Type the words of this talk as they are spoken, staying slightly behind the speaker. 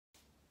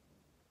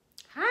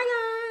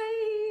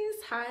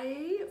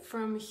Hi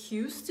from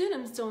Houston.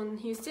 I'm still in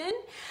Houston.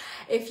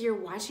 If you're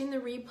watching the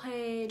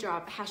replay,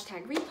 drop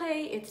hashtag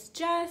replay. It's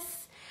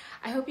Jess.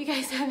 I hope you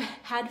guys have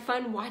had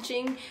fun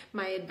watching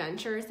my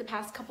adventures the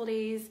past couple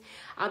days.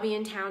 I'll be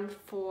in town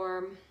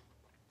for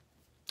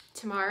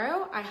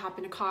tomorrow. I hop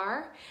in a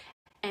car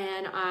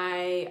and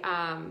I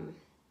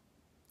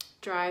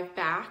drive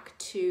back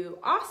to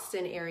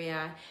Austin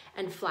area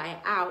and fly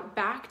out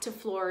back to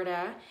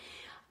Florida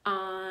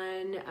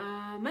on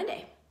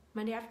Monday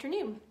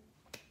afternoon.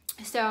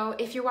 So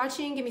if you're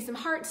watching, give me some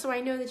hearts so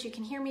I know that you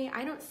can hear me.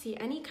 I don't see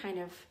any kind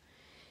of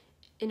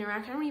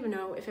interaction. I don't even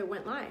know if it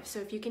went live. So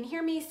if you can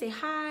hear me, say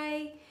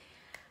hi.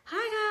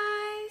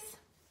 Hi guys.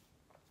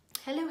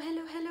 Hello,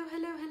 hello, hello,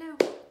 hello, hello.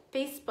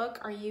 Facebook,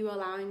 are you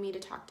allowing me to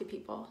talk to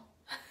people?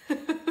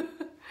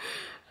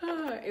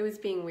 It was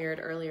being weird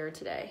earlier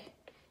today.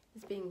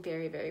 It's being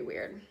very, very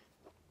weird.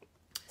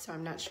 So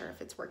I'm not sure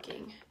if it's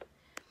working.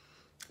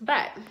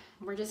 But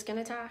we're just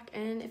gonna talk,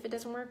 and if it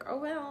doesn't work, oh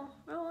well,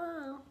 oh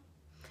well.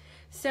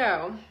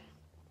 So,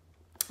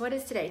 what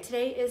is today?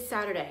 Today is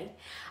Saturday.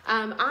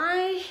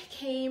 I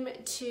came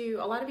to,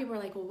 a lot of people are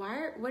like, well,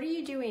 what are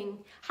you doing?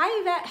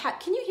 Hi Yvette,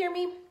 can you hear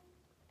me?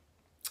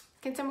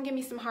 Can someone give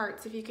me some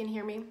hearts if you can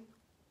hear me?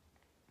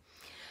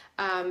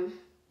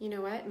 You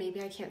know what?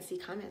 Maybe I can't see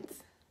comments.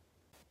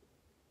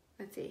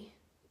 Let's see.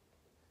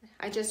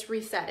 I just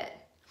reset it.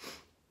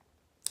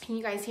 Can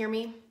you guys hear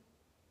me?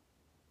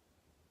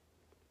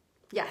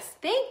 Yes,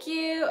 thank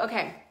you.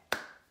 Okay,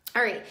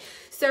 all right.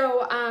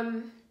 So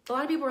a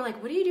lot of people were like,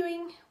 what are you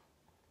doing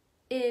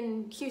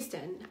in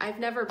Houston? I've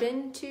never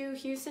been to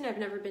Houston. I've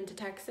never been to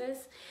Texas.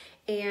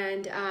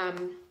 And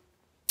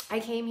I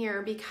came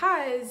here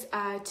because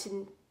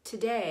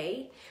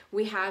today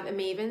we have a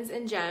Mavens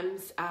and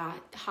Gems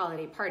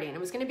holiday party. And it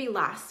was gonna be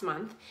last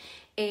month.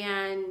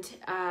 And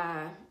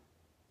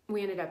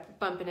we ended up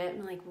bumping it.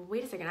 I'm like, well,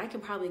 wait a second, I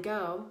could probably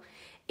go.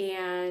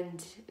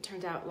 And it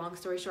turns out, long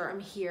story short, I'm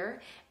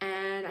here,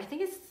 and I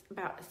think it's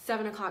about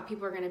 7 o'clock.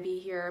 People are going to be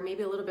here,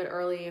 maybe a little bit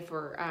early if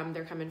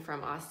they're coming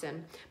from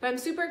Austin. But I'm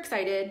super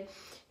excited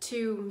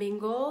to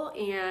mingle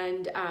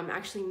and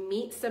actually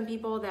meet some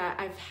people that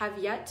I have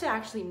yet to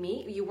actually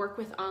meet. You work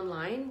with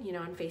online, you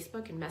know, on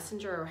Facebook and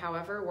Messenger or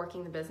however,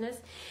 working the business,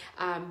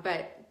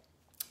 but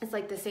it's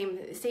like the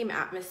same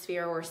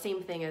atmosphere or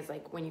same thing as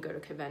like when you go to a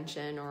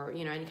convention or,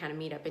 you know, any kind of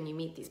meetup and you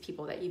meet these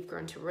people that you've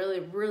grown to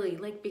really, really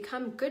like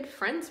become good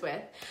friends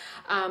with,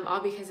 all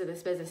because of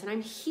this business. And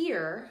I'm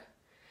here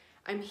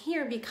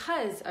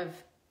because of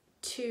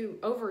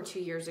over 2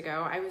 years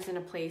ago, I was in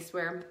a place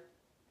where,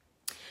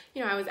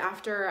 you know, I was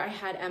after I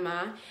had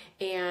Emma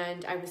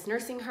and I was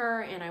nursing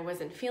her and I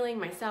wasn't feeling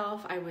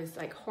myself. I was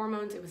like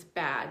hormones, it was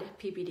bad,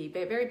 PPD,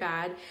 very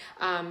bad.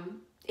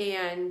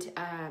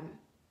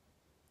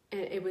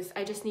 It was,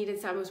 I just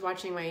needed some, I was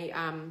watching my,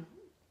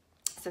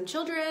 some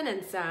children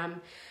and some,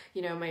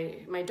 you know,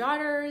 my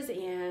daughters,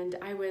 and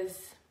I was,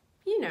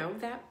 you know,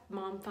 that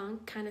mom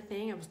funk kind of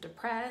thing. I was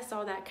depressed,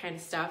 all that kind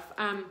of stuff.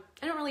 I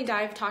don't really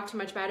talk too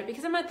much about it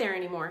because I'm not there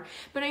anymore,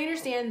 but I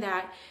understand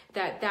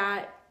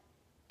that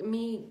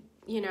me,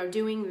 you know,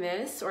 doing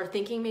this or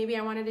thinking maybe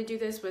I wanted to do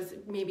this was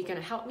maybe going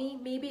to help me.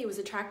 Maybe it was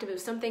attractive. It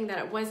was something that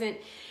it wasn't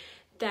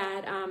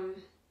that,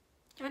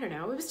 I don't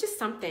know. It was just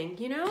something,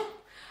 you know?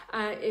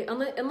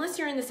 Unless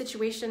you're in the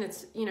situation,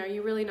 it's, you know,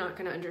 you're really not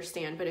going to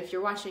understand. But if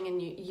you're watching and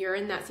you're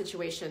in that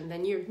situation,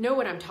 then you know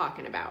what I'm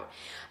talking about.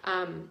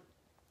 And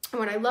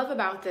what I love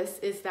about this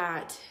is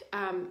that,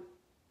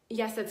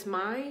 yes, it's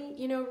my,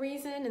 you know,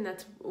 reason, and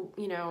that's,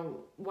 you know,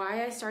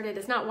 why I started.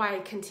 It's not why I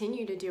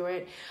continue to do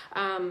it.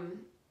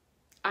 I'm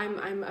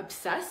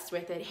obsessed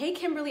with it. Hey,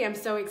 Kimberly, I'm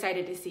so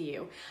excited to see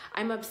you.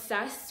 I'm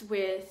obsessed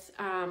with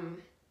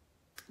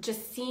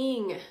just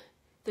seeing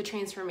the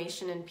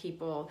transformation in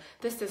people,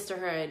 the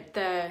sisterhood,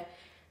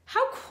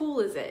 how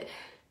cool is it?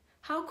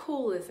 How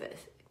cool is it?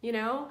 You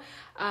know,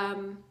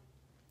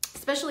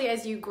 especially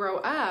as you grow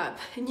up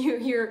and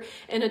you're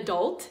an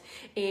adult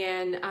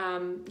and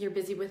you're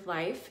busy with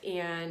life,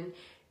 and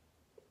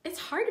it's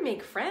hard to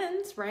make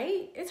friends,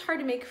 right? It's hard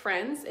to make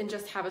friends and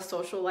just have a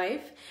social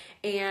life,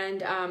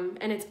 and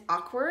it's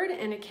awkward,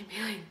 and it can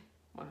be like,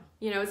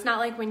 you know, it's not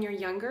like when you're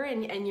younger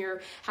and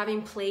you're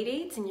having play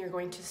dates and you're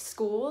going to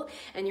school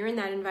and you're in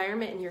that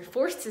environment and you're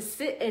forced to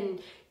sit and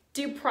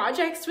do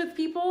projects with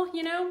people,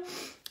 you know?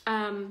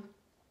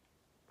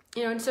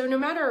 You know, and so no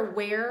matter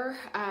where,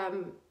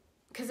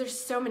 because there's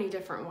so many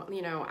different,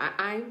 you know,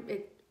 I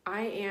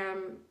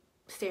am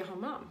stay-at-home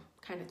mom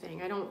kind of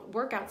thing. I don't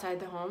work outside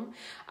the home,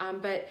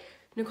 but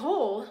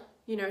Nicole,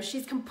 you know,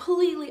 she's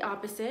completely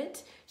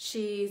opposite.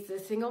 She's a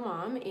single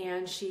mom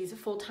and she's a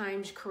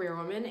full-time career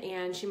woman,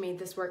 and she made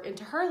this work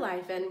into her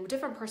life, and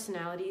different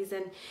personalities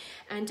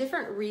and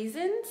different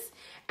reasons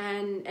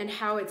and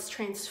how it's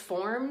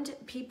transformed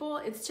people.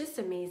 It's just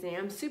amazing.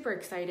 I'm super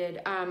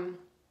excited.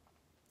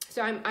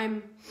 So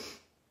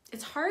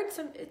it's hard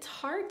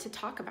to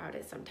talk about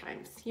it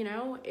sometimes, you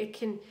know, it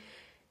can,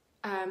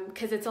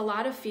 cause it's a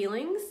lot of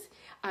feelings,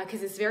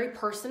 cause it's very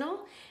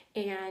personal,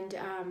 and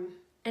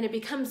and it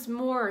becomes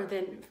more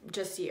than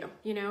just you,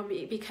 you know,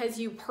 because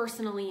you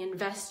personally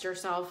invest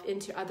yourself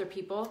into other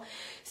people.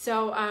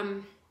 So,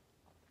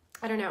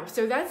 I don't know.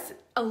 So that's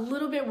a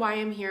little bit why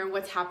I'm here and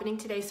what's happening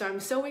today. So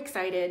I'm so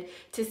excited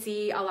to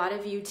see a lot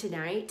of you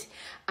tonight.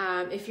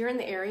 If you're in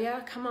the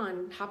area, come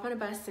on, hop on a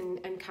bus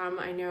and come.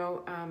 I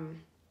know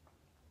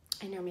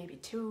maybe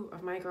 2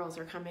 of my girls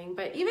are coming,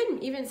 but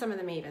even some of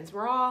the mavens,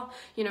 we're all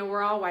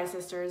Y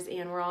sisters,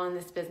 and we're all in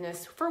this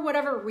business for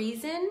whatever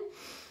reason.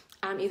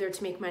 Either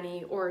to make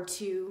money or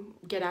to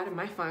get out of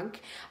my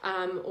funk,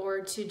 or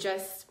to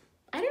just,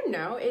 I don't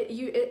know.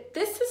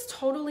 This has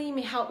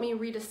totally helped me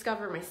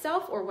rediscover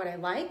myself, or what I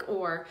like,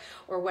 or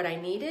what I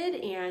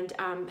needed, and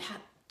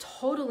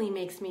totally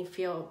makes me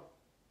feel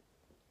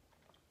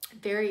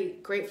very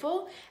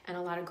grateful and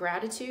a lot of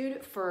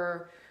gratitude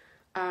for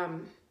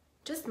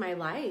just my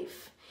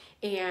life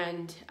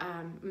and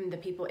the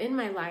people in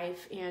my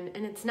life, and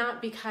it's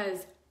not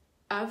because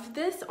of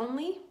this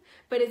only,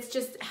 but it's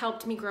just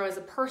helped me grow as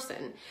a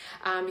person,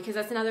 because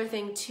that's another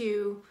thing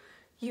too.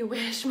 You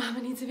wish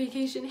mama needs a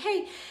vacation.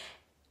 Hey,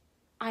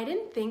 I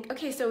didn't think,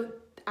 okay, so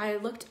I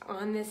looked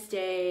on this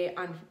day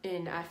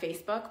in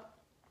Facebook,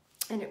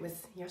 and it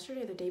was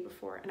yesterday or the day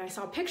before, and I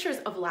saw pictures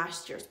of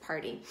last year's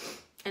party,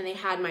 and they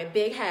had my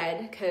big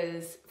head,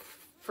 because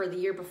for the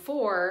year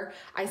before,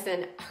 I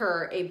sent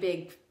her a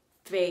big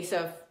face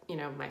of,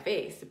 my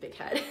face, a big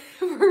head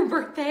for her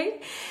birthday.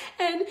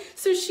 And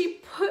so she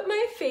put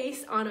my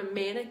face on a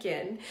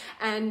mannequin,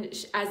 and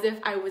as if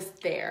I was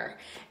there.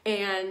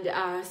 And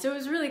so it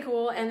was really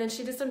cool. And then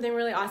she did something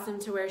really awesome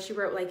to where she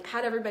wrote,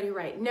 had everybody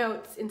write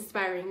notes,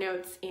 inspiring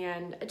notes,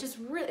 and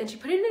and she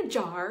put it in a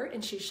jar,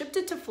 and she shipped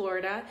it to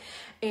Florida.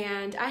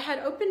 And I had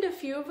opened a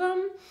few of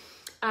them,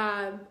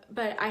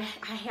 but I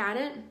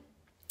hadn't,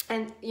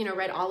 and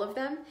read all of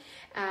them.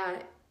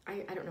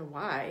 I don't know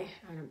why,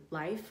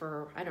 life,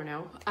 or I don't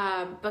know.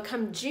 But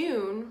come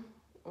June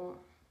or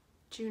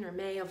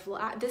May of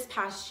this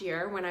past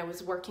year, when I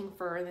was working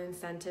for an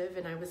incentive,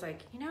 and I was like,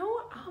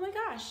 oh my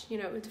gosh,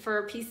 for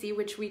a PC,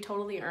 which we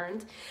totally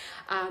earned.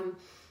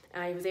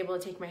 I was able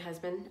to take my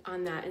husband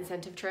on that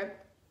incentive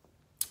trip.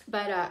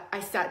 But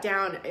I sat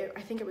down,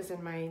 I think it was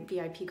in my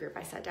VIP group,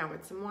 I sat down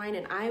with some wine,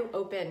 and I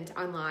opened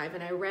on live,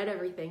 and I read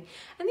everything.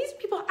 And these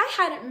people I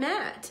hadn't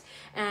met.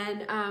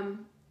 And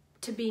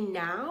to be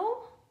now,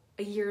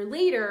 a year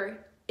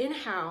later,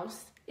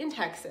 in-house in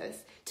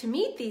Texas, to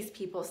meet these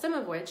people, some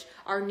of which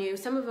are new,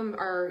 some of them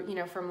are,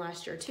 from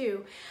last year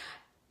too.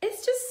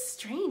 It's just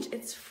strange.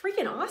 It's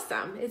freaking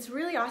awesome. It's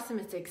really awesome.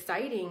 It's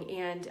exciting.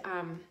 And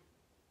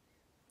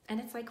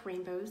it's like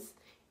rainbows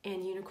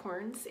and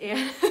unicorns.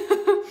 And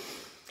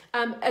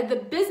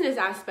the business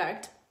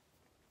aspect,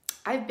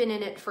 I've been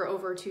in it for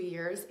over 2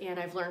 years, and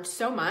I've learned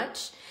so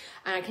much,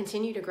 and I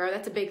continue to grow.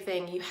 That's a big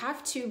thing. You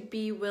have to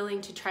be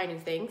willing to try new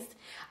things,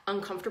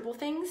 uncomfortable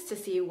things, to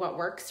see what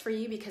works for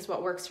you, because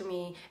what works for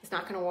me is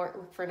not going to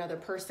work for another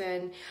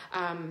person.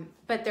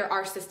 But there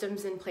are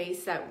systems in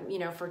place that,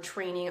 for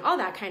training, all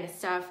that kind of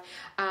stuff.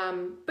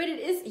 But it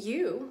is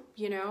you,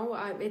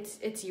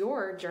 it's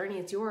your journey.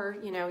 It's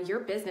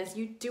your business.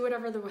 You do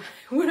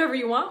whatever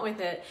you want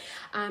with it.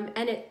 And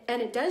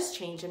it does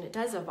change, and it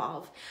does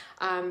evolve,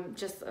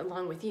 just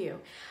along with you.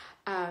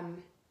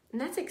 And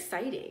that's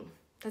exciting.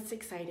 That's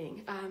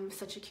exciting.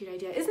 Such a cute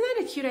idea. Isn't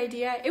that a cute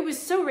idea? It was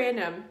so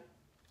random.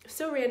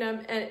 So random.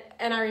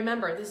 And I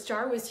remember this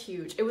jar was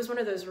huge. It was one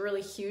of those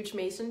really huge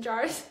mason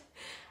jars,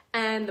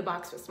 and the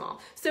box was small.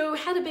 So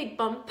it had a big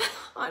bump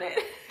on it.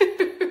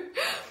 I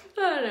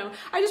don't know.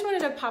 I just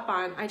wanted to pop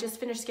on. I just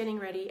finished getting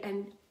ready,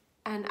 and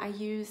I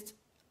used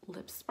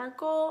lip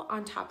sparkle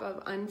on top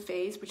of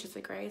Unfazed, which is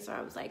the gray. So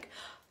I was like,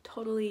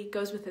 totally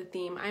goes with the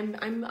theme.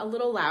 I'm a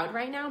little loud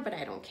right now, but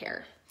I don't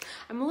care.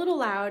 I'm a little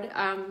loud,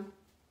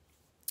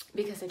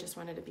 because I just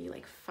wanted to be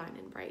fun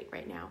and bright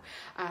right now.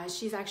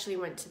 She's actually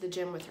went to the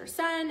gym with her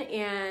son,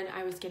 and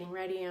I was getting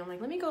ready, and I'm like,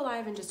 let me go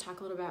live and just talk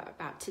a little bit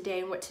about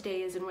today and what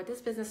today is and what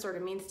this business sort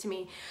of means to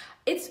me.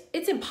 It's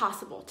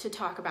impossible to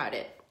talk about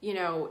it,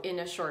 in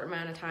a short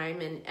amount of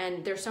time.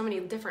 And there's so many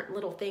different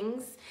little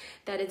things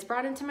that it's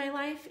brought into my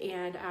life.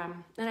 And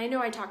I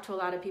know I talk to a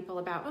lot of people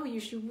about, oh,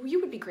 you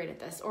would be great at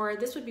this, or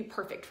this would be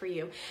perfect for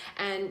you.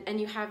 And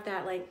you have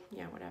that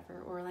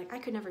whatever, or I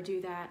could never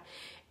do that.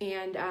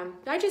 And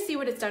I just see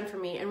what it's done for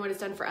me and what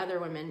it's done for other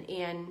women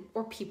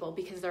or people,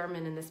 because there are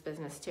men in this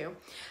business too.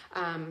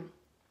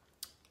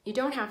 You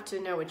don't have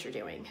to know what you're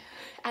doing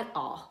at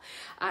all.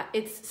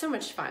 It's so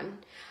much fun.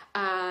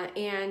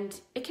 And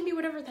it can be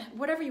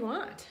whatever you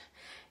want.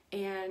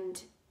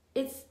 And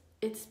it's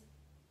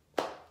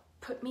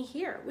put me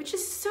here, which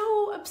is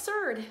so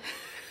absurd.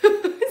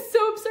 It's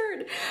so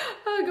absurd.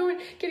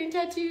 Getting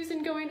tattoos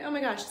and going, oh my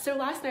gosh. So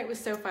last night was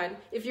so fun.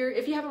 If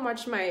you haven't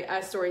watched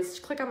my stories,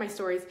 click on my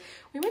stories.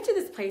 We went to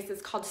this place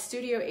that's called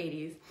Studio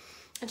 80s.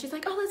 And she's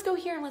like, oh, let's go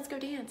here and let's go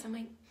dance. I'm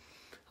like,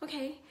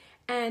 okay.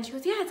 And she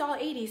goes, yeah, it's all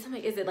 80s. I'm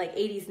like, is it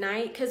 80s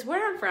night? Because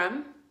where I'm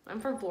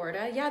from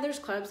Florida. Yeah, there's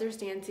clubs, there's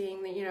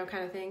dancing,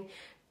 kind of thing.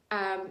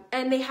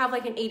 And they have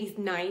an 80s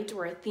night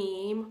or a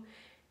theme.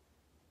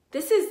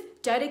 this is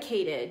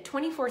dedicated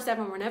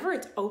 24/7. Whenever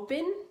it's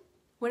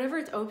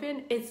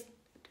open, it's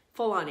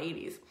full on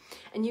 80s.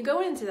 And you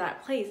go into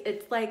that place,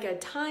 it's like a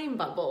time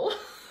bubble.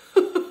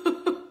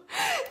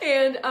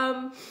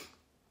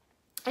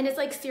 And it's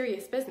like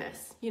serious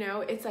business, you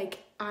know? It's like,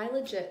 I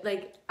legit,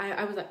 like,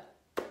 I was like,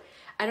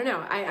 I don't know,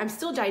 I'm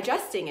still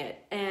digesting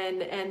it.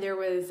 And there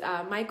was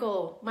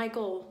Michael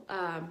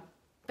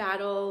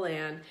Battle,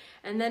 and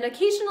then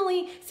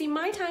occasionally, see,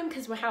 my time,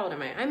 because how old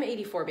am I? I'm an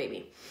 84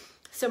 baby.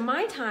 So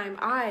my time,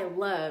 I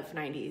love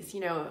 90s, you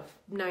know,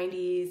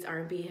 90s,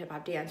 R&B, hip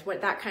hop, dance,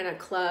 what, that kind of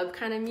club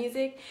kind of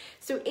music.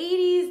 So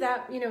 80s,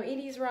 that, you know,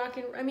 80s rock,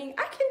 and I mean,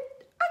 I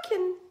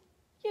can,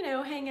 you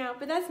know, hang out,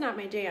 but that's not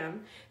my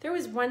jam. There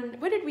was one,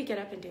 what did we get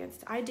up and dance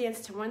to? I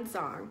danced to one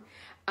song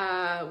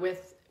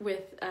with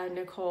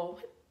Nicole.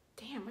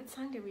 Damn, what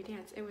song did we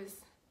dance? It was,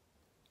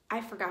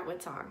 I forgot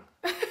what song.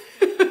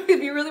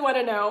 If you really want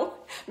to know,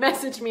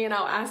 message me and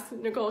I'll ask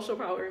Nicole, she'll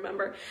probably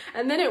remember.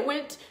 And then it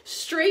went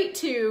straight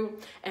to,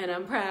 and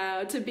I'm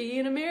proud to be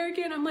an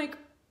American. I'm like,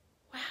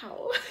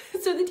 wow.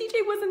 So the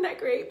DJ wasn't that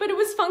great, but it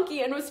was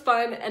funky and it was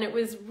fun and it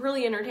was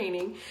really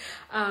entertaining.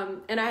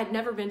 And I had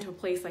never been to a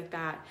place like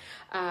that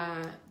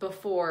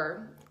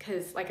before,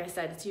 because like I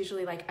said, it's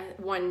usually like a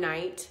one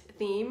night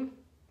theme,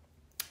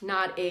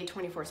 not a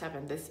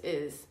 24/7. This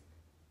is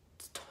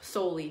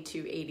solely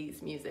to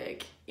 80s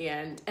music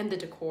and the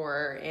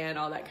decor and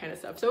all that kind of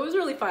stuff. So it was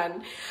really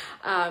fun.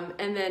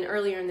 And then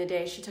earlier in the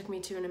day, she took me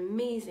to an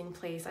amazing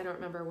place. I don't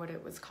remember what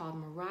it was called.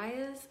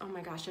 Mariah's. Oh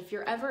my gosh. If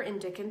you're ever in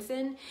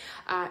Dickinson,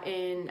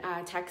 in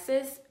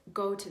Texas,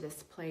 go to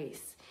this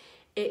place.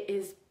 It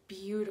is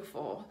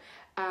beautiful.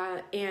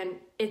 And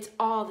it's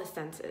all the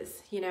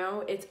senses, you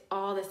know, it's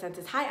all the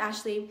senses. Hi,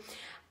 Ashley.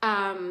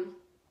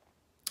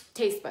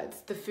 Taste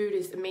buds. The food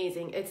is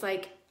amazing. It's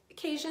like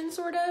Cajun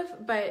sort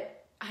of, but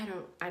I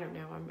don't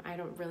know. I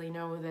don't really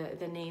know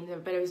the names of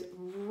it, but it was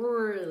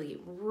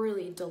really,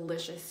 really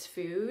delicious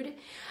food.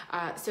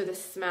 So the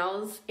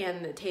smells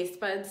and the taste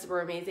buds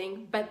were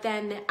amazing, but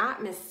then the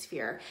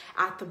atmosphere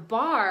at the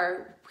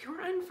bar, we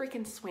were on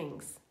freaking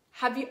swings.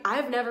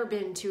 I've never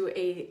been to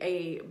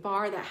a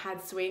bar that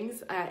had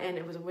swings, and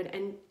it was wood,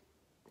 and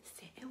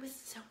it was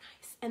so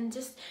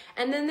nice.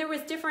 And then there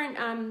was different,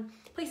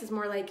 places,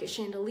 more like a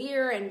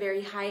chandelier and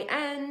very high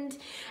end,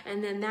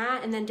 and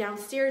then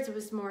downstairs it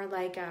was more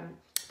like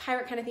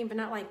pirate kind of theme, but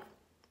not like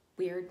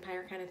weird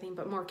pirate kind of theme,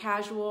 but more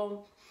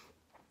casual.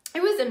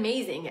 It was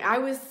amazing. I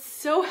was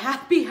so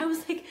happy. I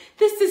was like,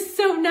 this is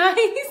so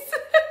nice.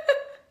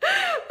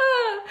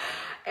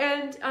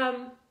 And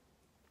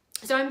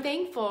so I'm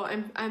thankful.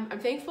 I'm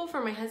thankful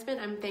for my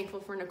husband. I'm thankful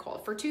for Nicole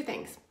for two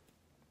things.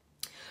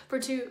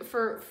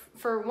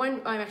 For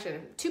one, I'm actually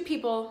two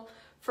people.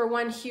 For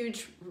one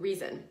huge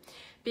reason,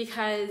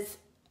 because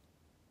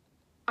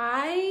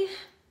I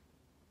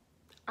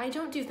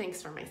don't do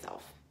things for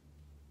myself.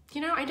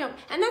 You know, I don't,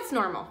 and that's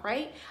normal,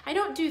 right? I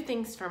don't do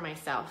things for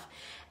myself,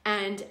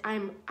 and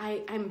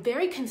I'm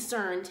very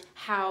concerned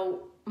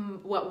how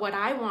what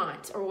I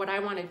want or what I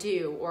want to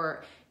do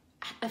or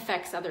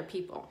affects other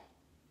people,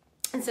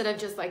 instead of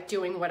just like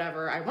doing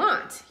whatever I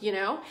want, you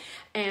know.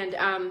 And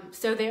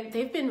so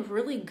they've been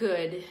really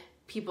good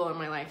people in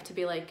my life to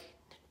be like,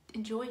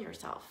 enjoy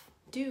yourself.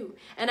 Do.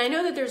 And I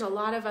know that there's a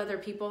lot of other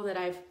people that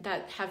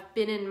have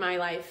been in my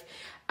life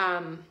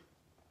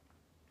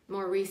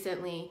more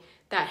recently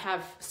that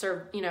have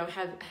served, you know,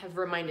 have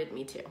reminded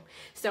me too.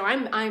 So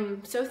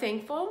I'm so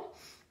thankful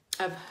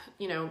of,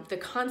 you know, the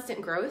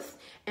constant growth.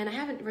 And I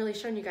haven't really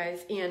shown you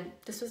guys, and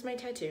this was my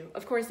tattoo.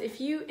 Of course,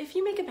 if you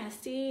make a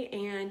bestie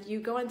and you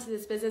go into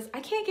this business,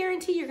 I can't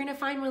guarantee you're gonna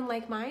find one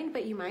like mine,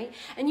 but you might.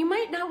 And you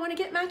might not want to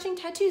get matching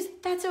tattoos.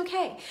 That's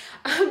okay.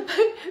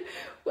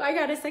 But I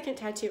got a second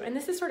tattoo, and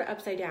this is sort of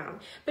upside down,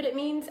 but it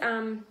means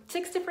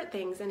 6 different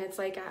things, and it's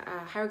like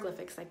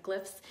hieroglyphics, like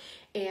glyphs,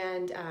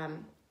 and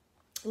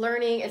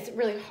learning. It's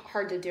really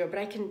hard to do it, but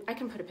I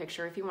can put a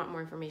picture if you want more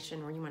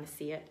information or you want to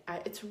see it.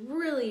 It's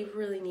really,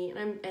 really neat,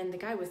 and the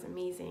guy was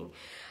amazing.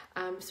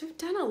 So we've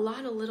done a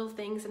lot of little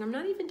things, and I'm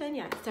not even done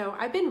yet. So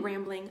I've been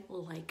rambling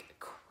like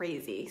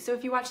crazy. So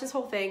if you watch this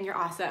whole thing, you're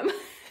awesome,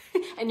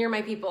 and you're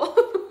my people.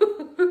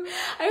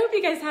 I hope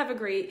you guys have a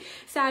great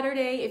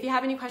Saturday. If you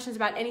have any questions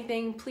about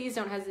anything, please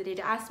don't hesitate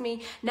to ask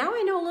me. Now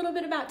I know a little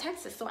bit about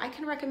Texas, so I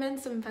can recommend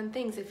some fun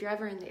things if you're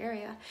ever in the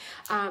area.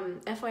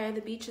 FYI,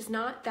 the beach is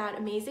not that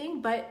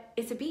amazing, but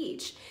it's a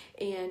beach,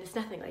 and it's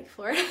nothing like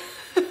Florida.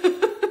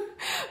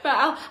 But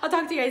I'll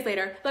talk to you guys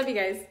later. Love you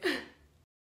guys.